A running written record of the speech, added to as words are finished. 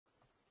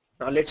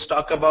Now let's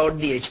talk about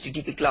the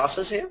HTTP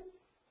classes here.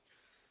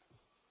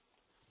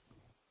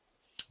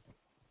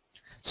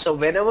 So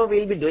whenever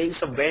we'll be doing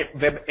some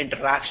web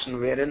interaction,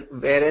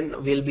 wherein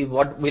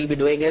what we'll be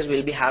doing is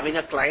we'll be having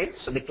a client.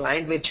 So the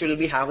client which we'll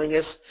be having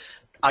is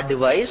our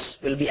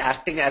device will be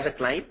acting as a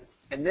client,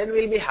 and then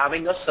we'll be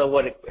having a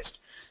server request.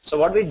 So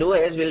what we do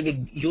is we'll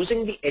be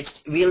using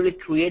we'll be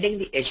creating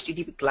the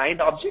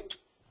HttpClient object,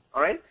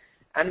 all right,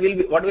 and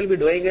what we'll be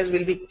doing is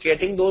we'll be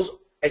getting those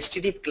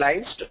HTTP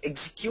clients to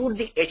execute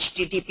the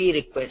HTTP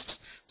requests.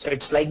 So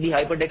it's like the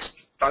hypertext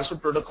transfer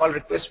protocol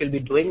request. We'll be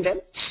doing them.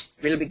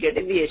 We'll be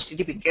getting the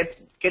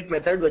HttpGet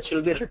method, which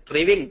will be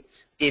retrieving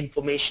the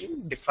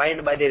information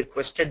defined by the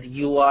requested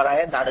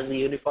URI, that is the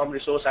uniform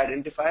resource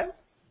identifier,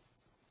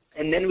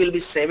 and then we'll be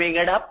saving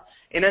it up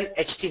in an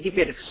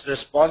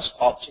HttpResponse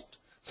object.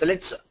 So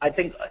I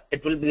think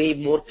it will be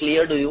more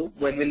clear to you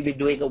when we'll be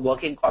doing a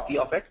working copy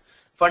of it.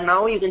 For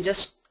now, you can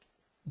just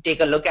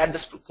take a look at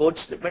this code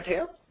snippet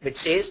here, which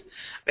says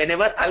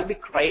whenever I'll be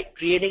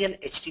creating an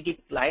HTTP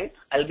client,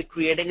 I'll be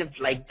creating it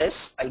like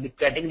this. I'll be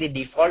getting the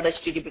default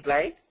HTTP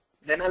client,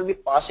 then I'll be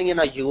passing in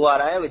a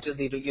URI, which is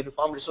the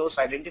uniform resource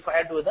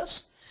identifier to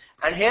this,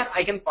 and here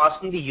I can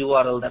pass in the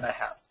URL that I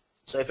have.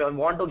 So if I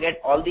want to get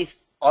all the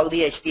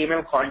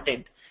HTML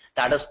content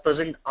that is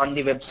present on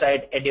the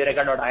website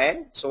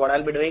edureka.in, so what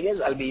I'll be doing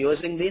is I'll be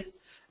using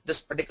this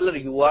particular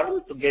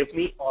URL to give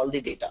me all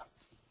the data.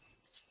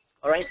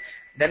 Alright,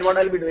 then what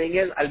I'll be doing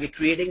is I'll be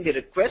creating the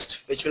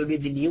request, which will be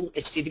the new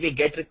HTTP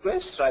GET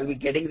request. So I'll be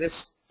getting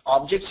this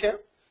objects here.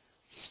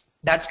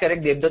 That's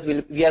correct,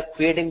 Devdutt. We are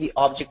creating the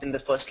object in the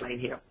first line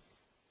here.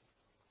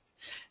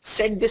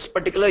 Set this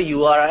particular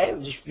URI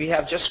which we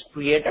have just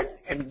created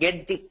and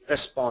get the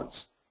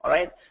response.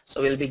 Alright,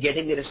 so we'll be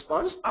getting the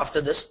response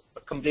after this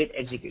complete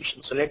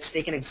execution. So let's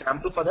take an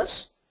example for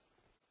this.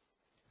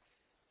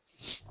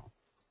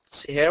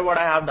 So here what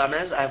I have done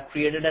is I have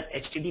created an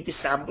HTTP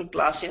sample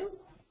class here.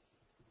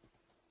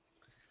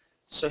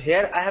 So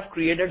here I have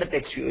created a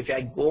text view. If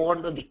I go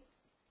on to the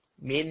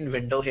main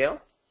window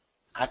here,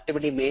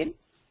 activity main,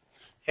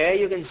 here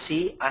you can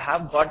see I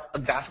have got a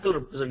graphical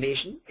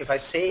representation. If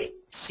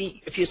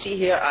you see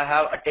here, I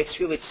have a text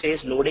view which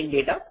says loading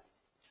data.